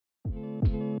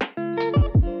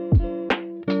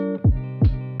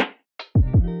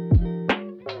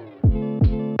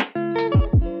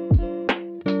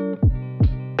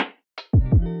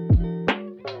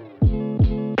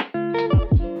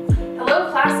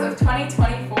of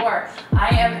 2024. I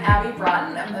am Abby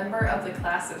Broughton, a member of the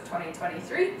class of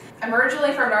 2023. I'm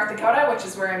originally from North Dakota, which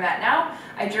is where I'm at now.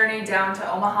 I journeyed down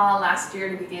to Omaha last year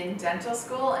to begin dental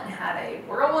school and had a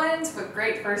whirlwind but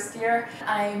great first year.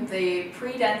 I'm the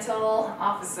pre-dental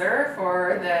officer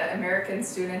for the American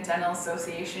Student Dental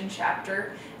Association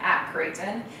Chapter at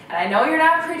Creighton. And I know you're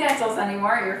not pre-dentals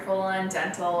anymore, you're full-on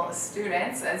dental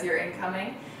students as you're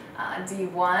incoming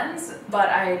D1s, but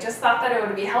I just thought that it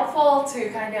would be helpful to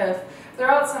kind of throw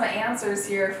out some answers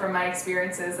here from my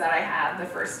experiences that I had the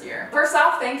first year. First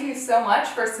off, thank you so much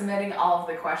for submitting all of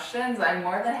the questions. I'm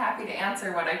more than happy to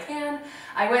answer what I can.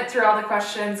 I went through all the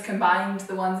questions, combined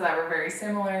the ones that were very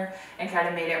similar, and kind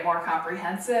of made it more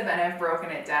comprehensive, and I've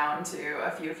broken it down to a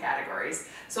few categories.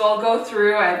 So I'll go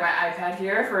through, I have my iPad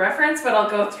here for reference, but I'll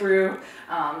go through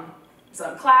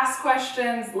some class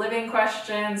questions, living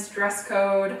questions, dress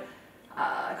code,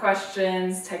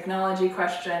 questions, technology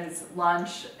questions,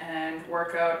 lunch and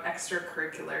workout,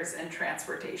 extracurriculars, and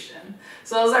transportation.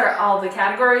 So those are all the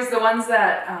categories. The ones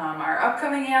that are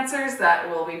upcoming answers that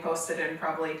will be posted in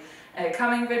probably a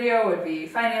coming video would be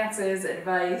finances,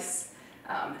 advice,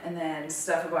 and then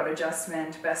stuff about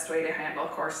adjustment, best way to handle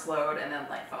course load, and then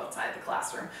life outside the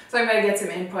classroom. So I'm going to get some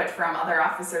input from other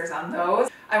officers on those.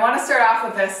 I want to start off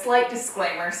with a slight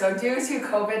disclaimer. So due to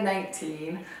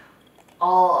COVID-19,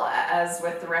 as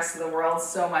with the rest of the world,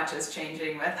 so much is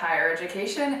changing with higher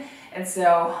education. And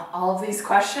so all of these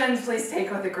questions, please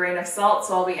take with a grain of salt.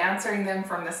 So I'll be answering them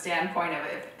from the standpoint of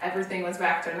if everything was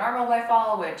back to normal by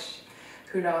fall, which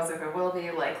who knows if it will be,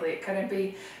 likely it couldn't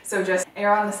be. So just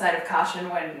err on the side of caution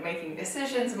when making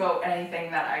decisions about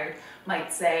anything that I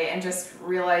might say, and just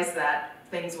realize that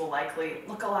things will likely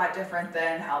look a lot different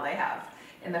than how they have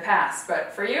in the past.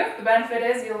 But for you, the benefit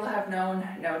is you'll have known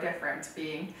no different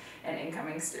being an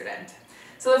incoming student.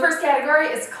 So the first category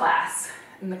is class.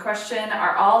 And the question,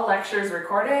 are all lectures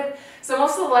recorded? So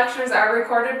most of the lectures are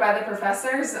recorded by the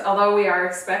professors, although we are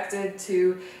expected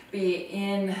to be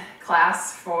in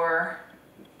class for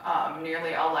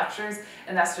nearly all lectures,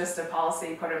 and that's just a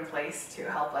policy put in place to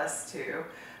help us to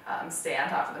stay on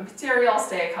top of the material,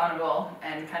 stay accountable,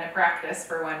 and kind of practice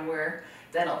for when we're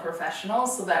dental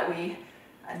professionals so that we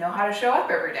know how to show up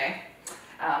every day.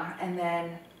 And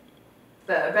then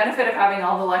the benefit of having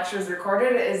all the lectures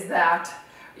recorded is that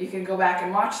you can go back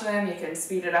and watch them, you can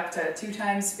speed it up to 2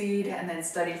 times speed, and then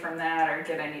study from that or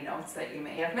get any notes that you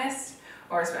may have missed,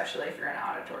 or especially if you're an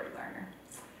auditory learner.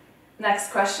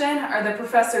 Next question, are the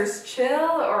professors chill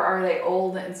or are they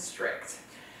old and strict?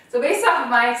 So based off of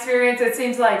my experience, it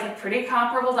seems like pretty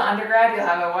comparable to undergrad. You'll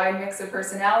have a wide mix of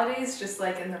personalities, just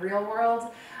like in the real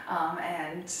world.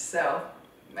 And so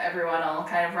everyone will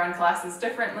kind of run classes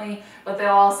differently, but they'll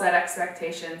all set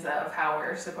expectations of how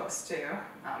we're supposed to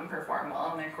perform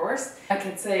well in their course. I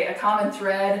could say a common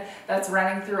thread that's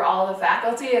running through all the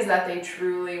faculty is that they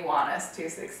truly want us to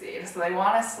succeed. So they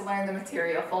want us to learn the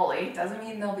material fully. Doesn't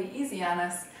mean they'll be easy on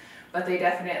us, but they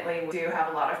definitely do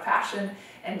have a lot of passion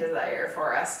and desire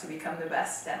for us to become the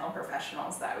best dental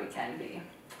professionals that we can be.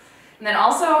 And then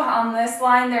also on this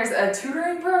line, there's a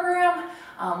tutoring program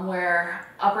where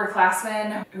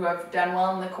upperclassmen who have done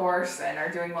well in the course and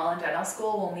are doing well in dental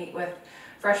school will meet with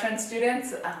freshman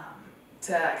students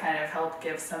to kind of help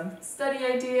give some study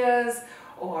ideas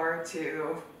or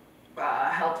to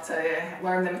help to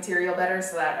learn the material better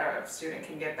so that a student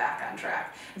can get back on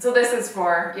track. And so this is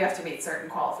for, you have to meet certain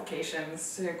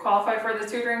qualifications to qualify for the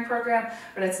tutoring program,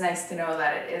 but it's nice to know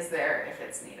that it is there if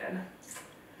it's needed.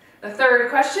 The third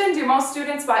question, do most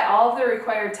students buy all of the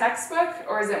required textbook,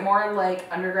 or is it more like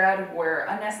undergrad where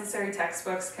unnecessary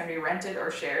textbooks can be rented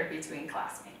or shared between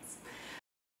classmates?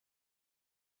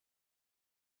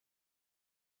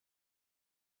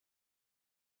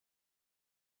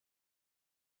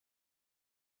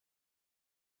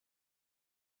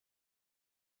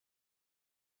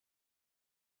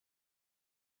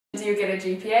 Do you get a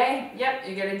GPA? Yep,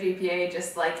 you get a GPA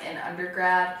just like in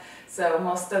undergrad. So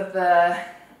most of the,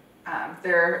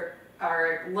 there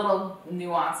are little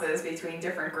nuances between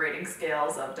different grading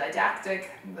scales of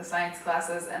didactic, the science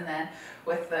classes, and then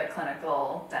with the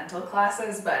clinical dental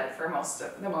classes, but for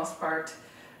the most part,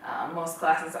 most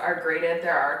classes are graded.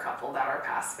 There are a couple that are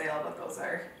pass-fail, but those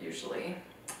are usually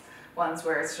ones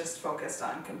where it's just focused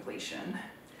on completion.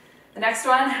 The next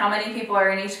one, how many people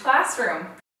are in each classroom?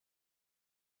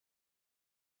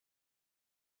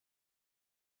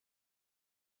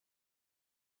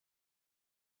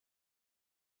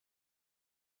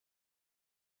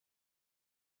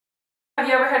 Have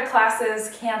you ever had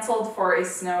classes canceled for a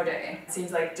snow day? It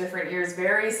seems like different years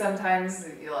vary. Sometimes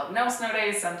you'll have no snow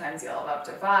days, sometimes you'll have up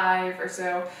to 5 or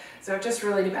so. So it just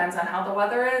really depends on how the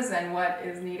weather is and what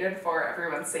is needed for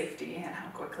everyone's safety and how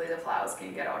quickly the plows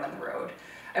can get out on the road.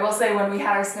 I will say when we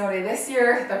had our snow day this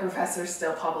year, the professors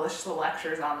still published the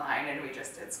lectures online and we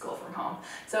just did school from home.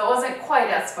 So it wasn't quite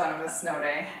as fun of a snow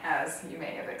day as you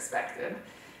may have expected.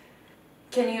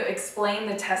 Can you explain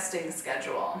the testing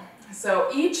schedule? So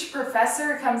each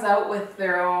professor comes out with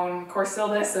their own course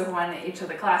syllabus of when each of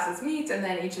the classes meet and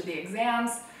then each of the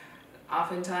exams.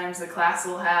 Oftentimes the class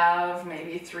will have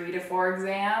maybe 3 to 4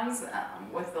 exams,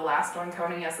 with the last one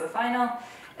counting as the final.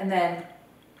 And then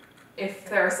if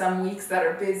there are some weeks that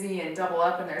are busy and double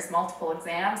up and there's multiple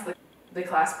exams, the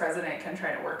class president can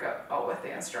try to work out with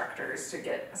the instructors to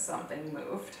get something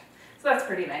moved. So that's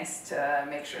pretty nice to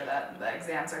make sure that the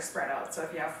exams are spread out. So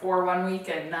if you have 4 one week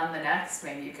and none the next,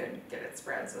 maybe you could get it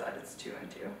spread so that it's 2 and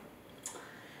 2.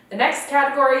 The next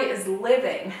category is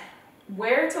living.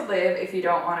 Where to live if you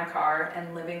don't want a car,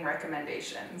 and living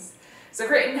recommendations. So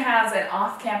Creighton has an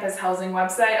off-campus housing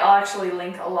website. I'll actually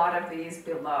link a lot of these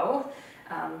below.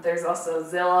 There's also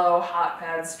Zillow,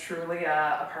 Hotpads,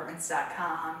 Trulia,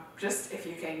 Apartments.com. Just if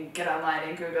you can get online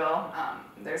and Google,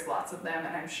 there's lots of them,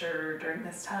 and I'm sure during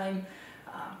this time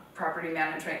property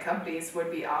management companies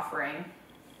would be offering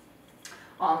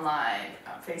online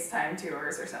FaceTime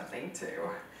tours or something to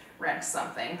rent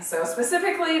something. So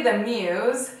specifically the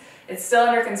Muse, it's still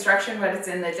under construction, but it's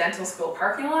in the dental school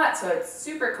parking lot, so it's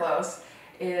super close,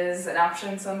 is an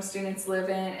option some students live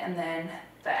in. And then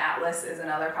the Atlas is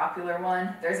another popular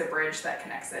one. There's a bridge that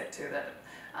connects it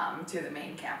to the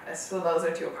main campus. So those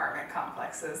are 2 apartment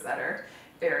complexes that are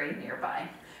very nearby.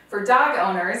 For dog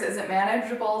owners, is it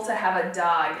manageable to have a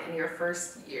dog in your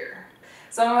first year?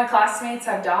 Some of my classmates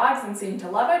have dogs and seem to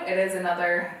love it. It is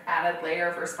another added layer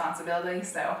of responsibility,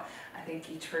 so I think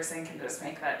each person can just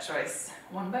make that choice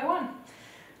one by one.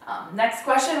 Next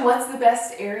question, what's the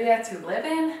best area to live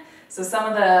in? So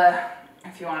some of the,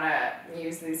 if you want to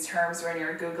use these terms when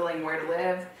you're Googling where to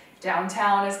live,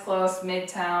 downtown is close,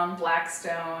 Midtown,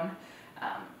 Blackstone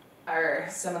are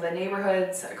some of the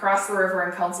neighborhoods. Across the river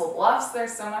in Council Bluffs,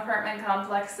 there's some apartment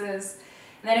complexes.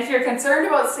 And then if you're concerned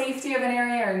about safety of an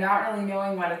area or not really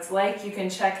knowing what it's like, you can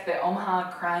check the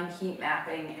Omaha crime heat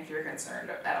mapping if you're concerned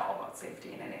at all about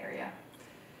safety in an area.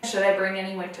 Should I bring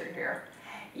any winter here?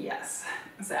 Yes.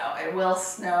 So it will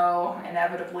snow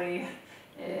inevitably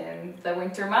in the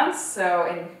winter months.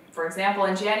 So for example,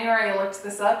 in January, I looked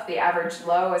this up, the average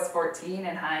low is 14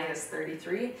 and high is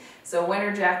 33. So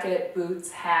winter jacket,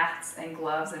 boots, hats, and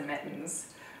gloves and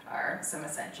mittens are some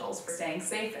essentials for staying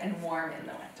safe and warm in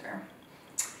the winter.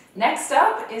 Next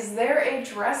up, is there a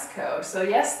dress code? So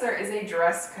yes, there is a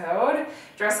dress code.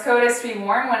 Dress code is to be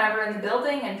worn whenever in the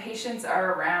building and patients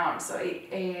are around, so 8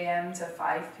 a.m. to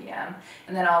 5 p.m.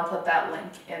 And then I'll put that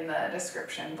link in the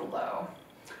description below.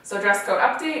 So dress code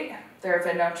update, there have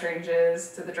been no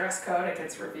changes to the dress code. It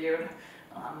gets reviewed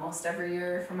most every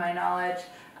year from my knowledge,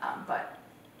 but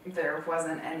there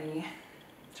wasn't any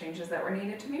changes that were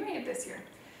needed to be made this year.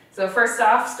 So first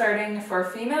off, starting for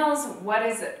females, what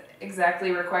is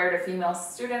exactly required of female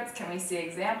students? Can we see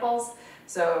examples?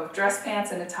 So dress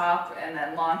pants and a top, and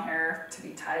then long hair to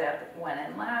be tied up when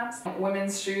in labs.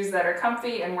 Women's shoes that are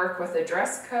comfy and work with the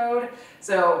dress code.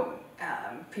 So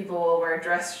people will wear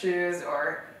dress shoes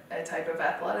or a type of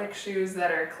athletic shoes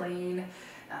that are clean.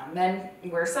 Men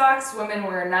wear socks, women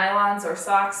wear nylons or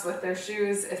socks with their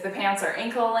shoes. If the pants are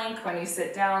ankle length, when you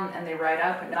sit down and they ride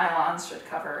up, nylons should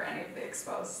cover any of the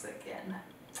exposed skin.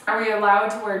 Are we allowed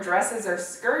to wear dresses or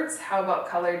skirts? How about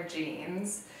colored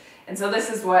jeans? And so this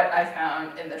is what I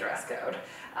found in the dress code.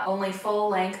 Only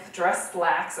full-length dress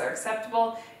slacks are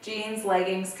acceptable. Jeans,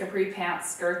 leggings, capri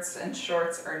pants, skirts, and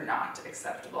shorts are not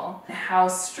acceptable. How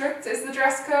strict is the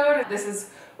dress code? This is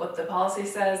what the policy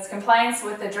says. Compliance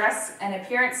with the dress and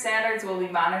appearance standards will be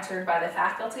monitored by the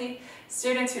faculty.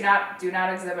 Students who do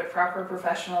not exhibit proper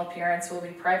professional appearance will be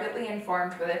privately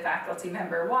informed by the faculty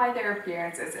member why their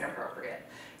appearance is inappropriate.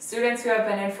 Students who have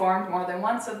been informed more than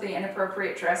once of the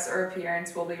inappropriate dress or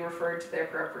appearance will be referred to the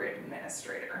appropriate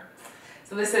administrator.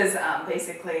 So this is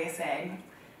basically saying,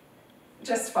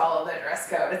 just follow the dress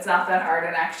code. It's not that hard,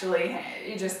 and actually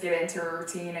you just get into a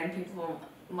routine and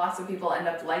lots of people end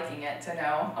up liking it to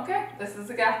know, okay, this is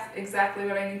exactly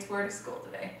what I need to wear to school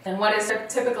today. And what is the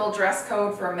typical dress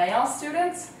code for male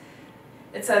students?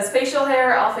 It says facial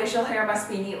hair, all facial hair must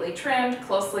be neatly trimmed,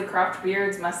 closely cropped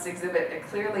beards must exhibit a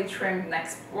clearly trimmed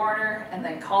next border, and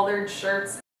then collared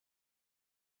shirts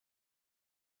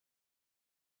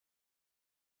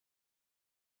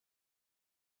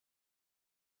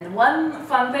And one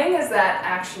fun thing is that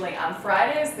actually on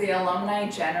Fridays, the alumni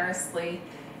generously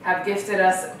have gifted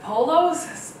us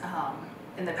polos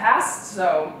in the past,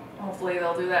 so hopefully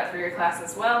they'll do that for your class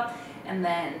as well. And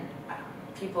then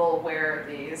people wear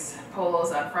these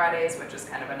polos on Fridays, which is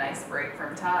kind of a nice break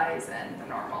from ties and the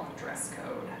normal dress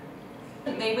code.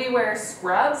 Maybe wear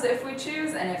scrubs if we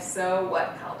choose, and if so,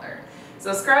 what color?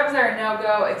 So scrubs are a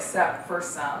no-go except for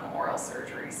some oral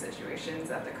surgery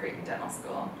situations at the Creighton Dental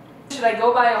School. Should I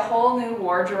go buy a whole new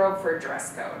wardrobe for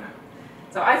dress code?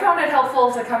 So I found it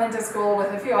helpful to come into school with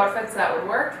a few outfits that would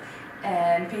work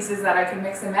and pieces that I could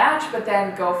mix and match, but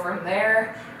then go from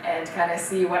there and kind of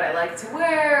see what I like to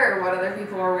wear or what other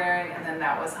people were wearing, and then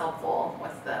that was helpful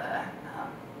with the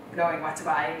knowing what to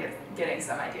buy and getting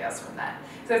some ideas from that.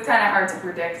 So it's kind of hard to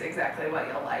predict exactly what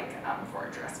you'll like for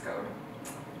a dress code.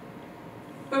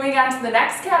 Moving on to the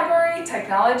next category,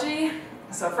 technology.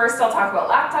 So first I'll talk about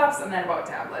laptops and then about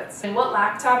tablets. And what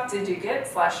laptop did you get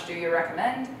 / do you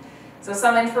recommend? So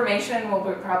some information will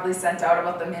be probably sent out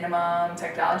about the minimum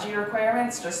technology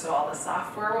requirements, just so all the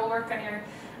software will work on your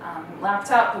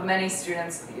laptop, but many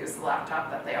students use the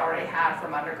laptop that they already had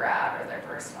from undergrad or their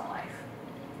personal life.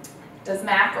 Does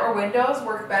Mac or Windows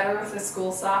work better with the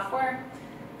school software?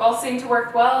 Both seem to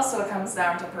work well, so it comes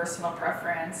down to personal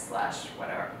preference /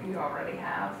 whatever you already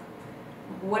have.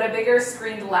 Would a bigger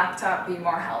screened laptop be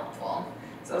more helpful?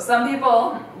 So some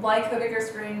people like the bigger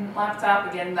screen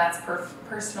laptop. Again, that's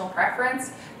personal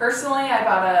preference. Personally, I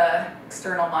bought an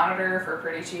external monitor for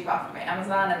pretty cheap off of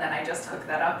Amazon, and then I just hook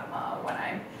that up when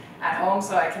I'm at home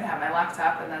so I can have my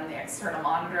laptop and then the external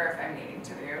monitor if I'm needing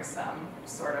to do some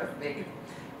sort of big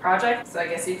project. So I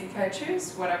guess you can kind of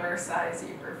choose whatever size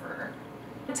you prefer.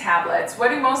 Tablets. What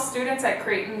do most students at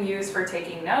Creighton use for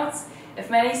taking notes? If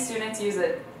many students use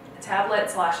a tablet /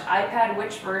 iPad,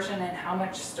 which version and how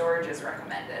much storage is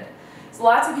recommended? So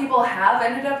lots of people have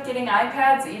ended up getting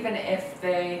iPads even if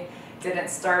they didn't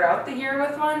start out the year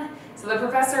with one. So the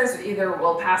professors either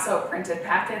will pass out printed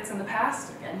packets in the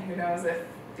past, again, who knows if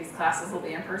these classes will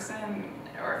be in person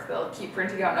or if they'll keep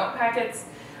printing out note packets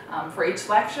for each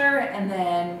lecture, and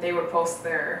then they would post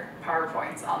their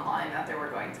PowerPoints online that they were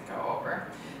going to go over.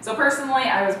 So personally,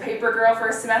 I was paper girl for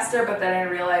a semester, but then I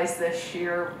realized the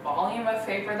sheer volume of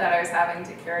paper that I was having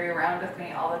to carry around with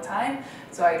me all the time,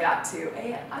 so I got to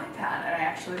an iPad, and I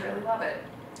actually really love it.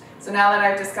 So now that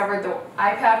I've discovered the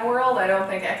iPad world, I don't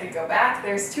think I could go back.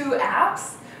 There's two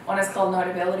apps. One is called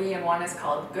Notability and one is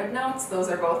called Good Notes. Those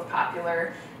are both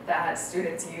popular that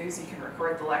students use. You can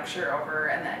record the lecture over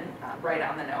and then write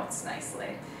on the notes nicely.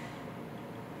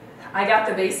 I got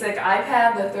the basic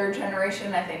iPad, the 3rd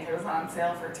generation. I think it was on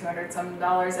sale for $200 some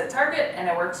at Target, and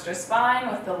it works just fine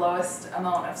with the lowest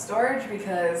amount of storage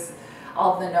because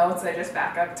all of the notes I just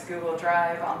back up to Google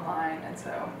Drive online, and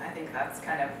so I think that's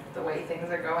kind of the way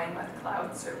things are going with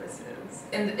cloud services.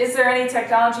 And is there any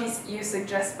technologies you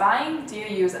suggest buying? Do you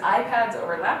use iPads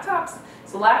over laptops?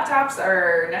 So laptops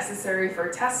are necessary for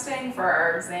testing for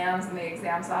our exams and the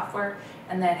exam software,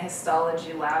 and then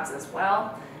histology labs as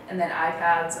well. And then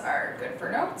iPads are good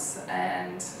for notes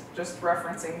and just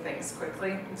referencing things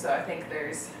quickly. So I think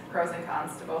there's pros and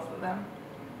cons to both of them.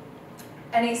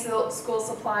 Any school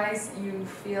supplies you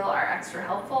feel are extra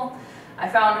helpful? I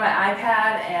found my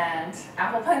iPad and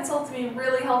Apple Pencil to be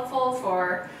really helpful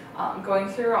for going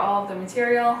through all of the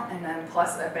material, and then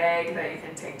plus a bag that you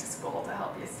can take to school to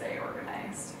help you stay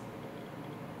organized.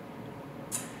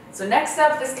 So next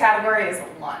up, this category is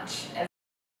lunch. It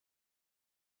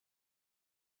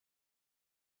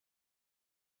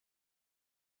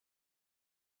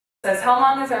says, how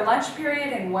long is our lunch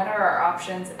period and what are our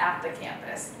options at the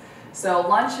campus? So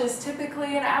lunch is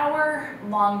typically an hour,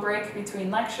 long break between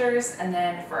lectures, and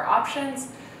then for options,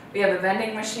 we have a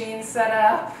vending machine set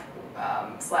up,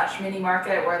 / mini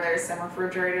market where there's some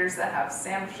refrigerators that have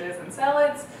sandwiches and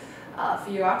salads, a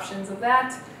few options of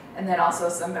that, and then also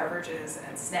some beverages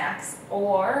and snacks.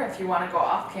 Or if you want to go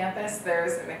off campus,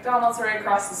 there's a McDonald's right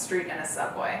across the street and a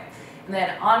Subway. And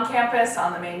then on campus,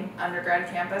 on the main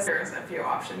undergrad campus, there's a few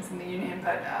options in the Union,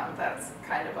 but that's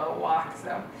kind of a walk,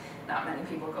 so not many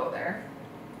people go there.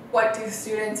 What do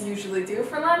students usually do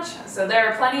for lunch? So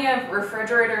there are plenty of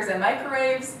refrigerators and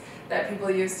microwaves that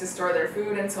people use to store their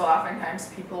food, and so oftentimes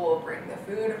people will bring the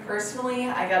food. Personally,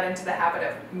 I got into the habit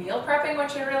of meal prepping,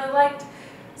 which I really liked.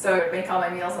 So I would make all my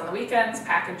meals on the weekends,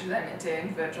 package them into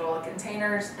individual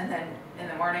containers, and then in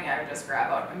the morning I would just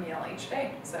grab out a meal each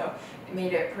day. So it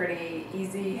made it pretty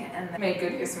easy and made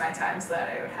good use of my time so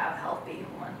that I would have healthy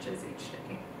lunches each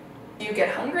day. Do you get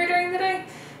hungry during the day?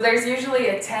 There's usually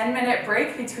a 10-minute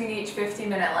break between each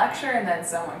 50-minute lecture, and then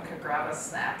someone could grab a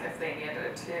snack if they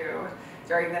needed to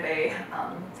during the day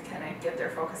to kind of get their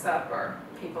focus up, or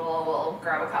people will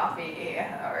grab a coffee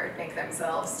or make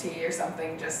themselves tea or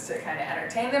something just to kind of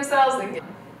entertain themselves and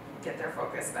get their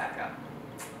focus back up.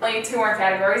 Only 2 more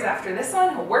categories after this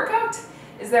one. Workout.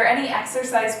 Is there any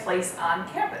exercise place on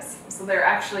campus? So there are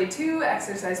actually 2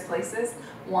 exercise places.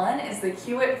 One is the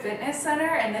Hewitt Fitness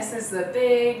Center, and this is the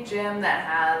big gym that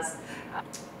has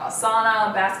a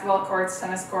sauna, basketball courts,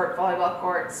 tennis court, volleyball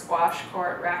court, squash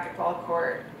court, racquetball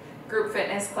court, group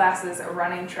fitness classes, a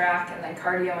running track, and then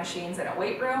cardio machines and a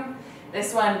weight room.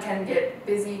 This one can get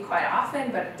busy quite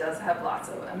often, but it does have lots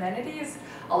of amenities.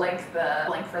 I'll link the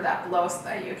link for that below so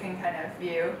that you can kind of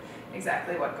view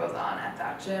exactly what goes on at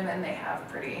that gym, and they have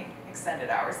pretty extended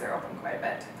hours. They're open quite a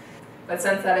bit. But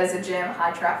since that is a gym,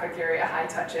 high traffic area, high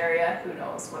touch area, who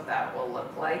knows what that will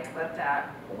look like, but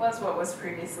that was what was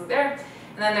previously there.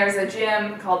 And then there's a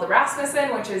gym called the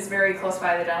Rasmussen, which is very close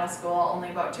by the dental school, only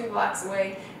about 2 blocks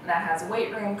away, and that has a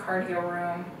weight room, cardio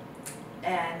room,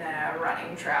 and then a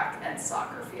running track and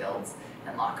soccer fields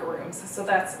and locker rooms. So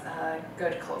that's a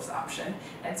good close option.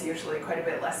 It's usually quite a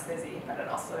bit less busy, but it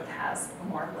also has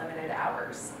more limited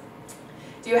hours.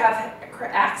 Do you have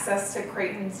access to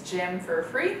Creighton's gym for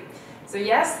free? So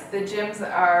yes, the gyms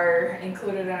are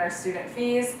included in our student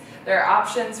fees. There are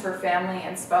options for family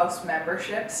and spouse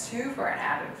memberships too for an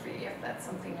added fee if that's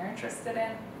something you're interested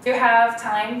in. Do you have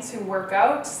time to work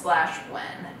out /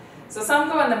 when? So some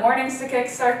go in the mornings to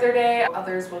kickstart their day,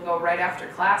 others will go right after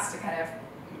class to kind of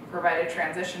provide a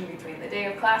transition between the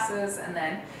day of classes and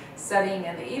then studying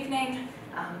in the evening.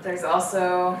 There's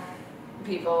also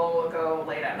people will go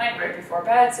late at night right before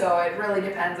bed, so it really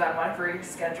depends on whatever your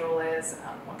schedule is,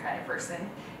 what kind of person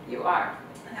you are.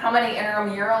 How many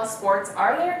intramural sports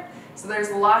are there? So there's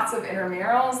lots of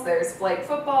intramurals. There's flag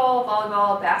football,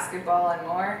 volleyball, basketball, and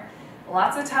more.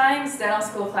 Lots of times dental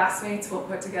school classmates will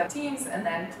put together teams and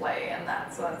then play, and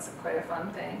that's quite a fun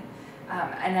thing.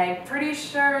 And I'm pretty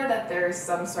sure that there's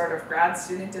some sort of grad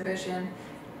student division.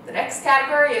 The next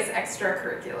category is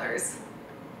extracurriculars.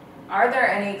 Are there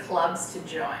any clubs to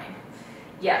join?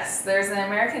 Yes, there's an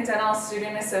American Dental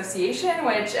Student Association,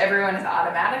 which everyone is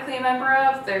automatically a member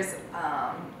of.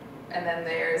 And then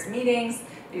there's meetings,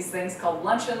 these things called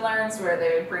lunch and learns, where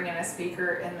they would bring in a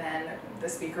speaker and then the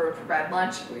speaker would provide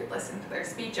lunch. We would listen to their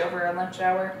speech over a lunch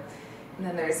hour. And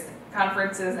then there's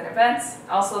conferences and events.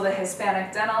 Also the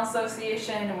Hispanic Dental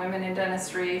Association, Women in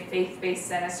Dentistry, Faith-Based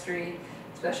Dentistry,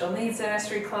 Special Needs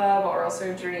Dentistry Club, Oral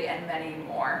Surgery, and many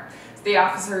more. So the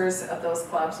officers of those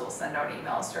clubs will send out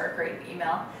emails to our Creighton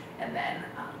email, and then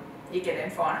you get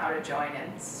info on how to join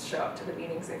and show up to the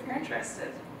meetings if you're interested.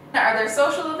 Are there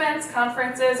social events,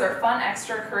 conferences, or fun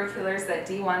extracurriculars that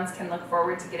D1s can look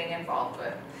forward to getting involved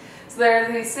with? So there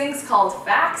are these things called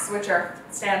FACs, which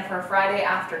stand for Friday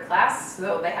After Class.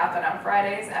 So they happen on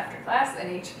Fridays after class,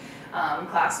 and each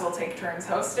class will take turns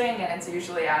hosting, and it's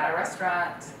usually at a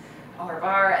restaurant or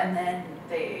bar, and then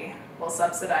they will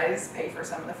pay for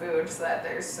some of the food so that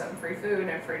there's some free food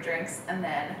and free drinks, and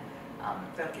then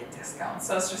they'll get discounts.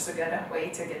 So it's just a good way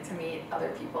to get to meet other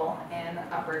people in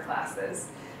upper classes.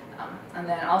 And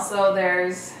then also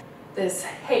there's this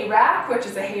hay rack, which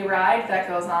is a hay ride that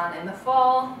goes on in the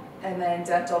fall, and then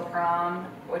dental prom,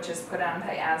 which is put on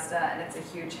by ASDA, and it's a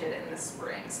huge hit in the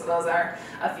spring. So those are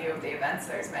a few of the events.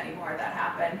 There's many more that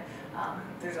happen.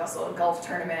 There's also a golf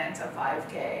tournament, a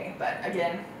 5K, but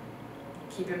again,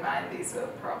 keep in mind these will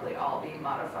probably all be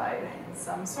modified in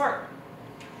some sort.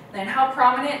 Then how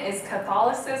prominent is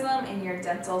Catholicism in your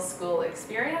dental school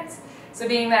experience? So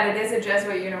being that it is a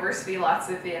Jesuit university, lots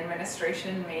of the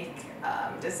administration make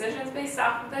decisions based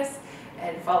off of this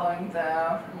and following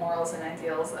the morals and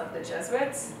ideals of the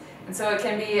Jesuits. And so it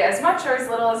can be as much or as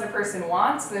little as a person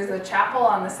wants. There's a chapel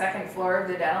on the 2nd floor of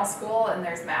the dental school, and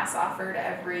there's mass offered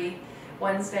every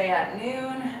Wednesday at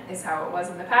noon, is how it was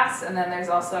in the past. And then there's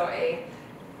also a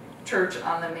church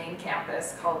on the main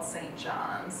campus called St.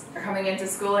 John's. If you're coming into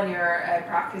school and you're a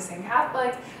practicing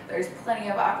Catholic, there's plenty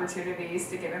of opportunities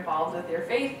to get involved with your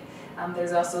faith.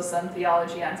 There's also some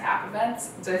theology on tap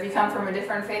events. So if you come from a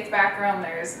different faith background,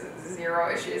 there's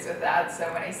 0 issues with that.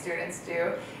 So many students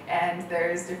do. And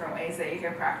there's different ways that you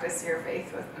can practice your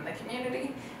faith within the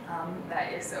community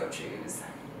that you so choose.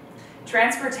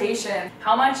 Transportation.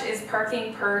 How much is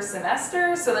parking per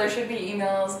semester? So there should be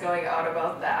emails going out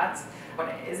about that.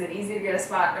 Is it easy to get a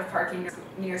spot of parking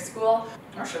near school,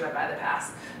 or should I buy the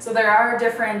pass? So there are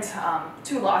different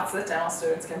 2 lots that dental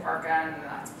students can park on, and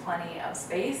that's plenty of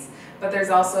space. But there's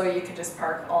also, you can just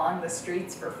park along the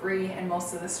streets for free, and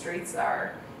most of the streets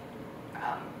are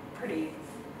pretty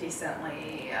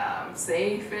decently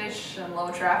safe-ish and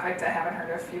low trafficked. I haven't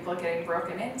heard of people getting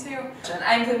broken into. And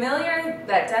I'm familiar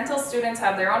that dental students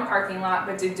have their own parking lot,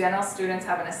 but do dental students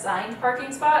have an assigned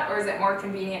parking spot, or is it more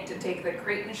convenient to take the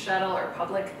Creighton shuttle or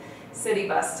public city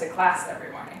bus to class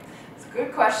every morning? It's a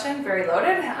good question, very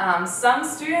loaded. Some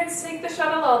students take the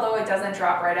shuttle, although it doesn't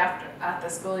drop right after at the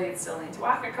school. You'd still need to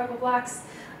walk a couple blocks.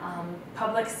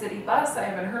 Public city bus, I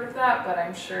haven't heard of that, but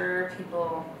I'm sure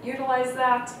people utilize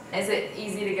that. Is it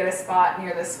easy to get a spot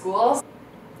near the school?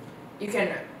 You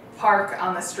can park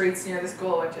on the streets near the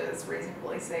school, which is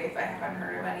reasonably safe. I haven't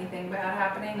heard of anything bad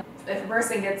happening. If a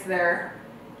person gets there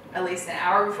at least an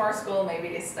hour before school, maybe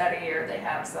to study or they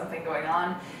have something going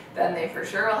on, then they for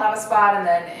sure will have a spot. And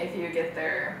then if you get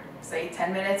there, say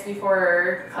 10 minutes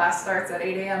before class starts at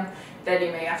 8 a.m., then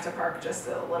you may have to park just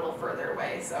a little further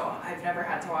away. So I've never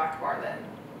had to walk more than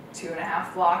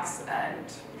 2.5 blocks, and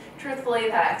truthfully,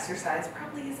 that exercise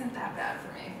probably isn't that bad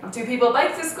for me. Do people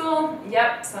bike to school?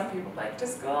 Yep, some people bike to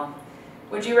school.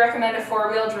 Would you recommend a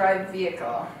 4-wheel drive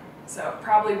vehicle? So it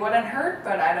probably wouldn't hurt,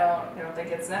 but I don't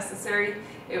think it's necessary.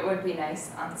 It would be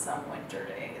nice on some winter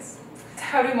days.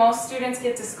 How do most students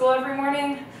get to school every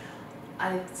morning?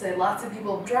 I'd say lots of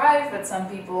people drive, but some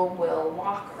people will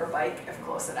walk or bike if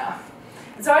close enough.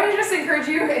 And so I would just encourage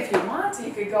you, if you want,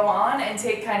 you could go on and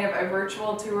take kind of a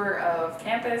virtual tour of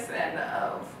campus and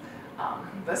of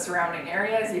the surrounding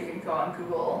areas. You can go on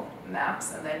Google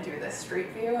Maps and then do the street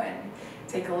view and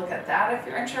take a look at that if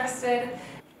you're interested.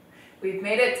 We've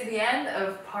made it to the end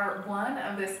of part 1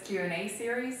 of this Q&A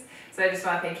series. So I just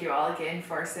want to thank you all again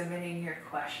for submitting your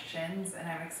questions, and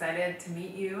I'm excited to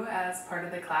meet you as part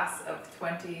of the class of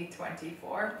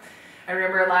 2024. I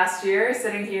remember last year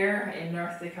sitting here in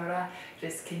North Dakota,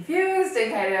 just confused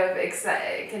and kind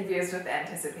of confused with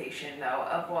anticipation though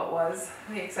of what was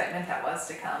the excitement that was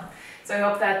to come. So I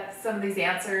hope that some of these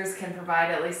answers can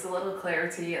provide at least a little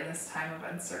clarity in this time of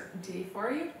uncertainty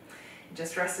for you.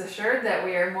 Just rest assured that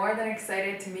we are more than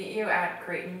excited to meet you at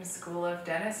Creighton School of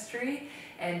Dentistry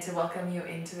and to welcome you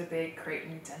into the big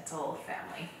Creighton dental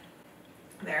family.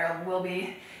 There will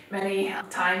be many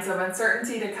times of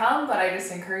uncertainty to come, but I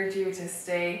just encourage you to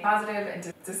stay positive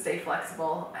and to stay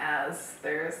flexible, as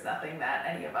there's nothing that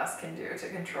any of us can do to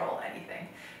control anything.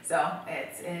 So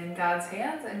it's in God's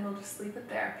hands, and we'll just leave it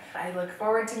there. I look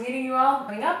forward to meeting you all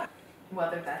coming up,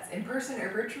 whether that's in person or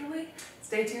virtually.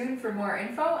 Stay tuned for more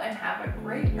info and have a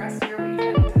great rest of your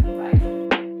weekend.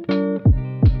 Bye.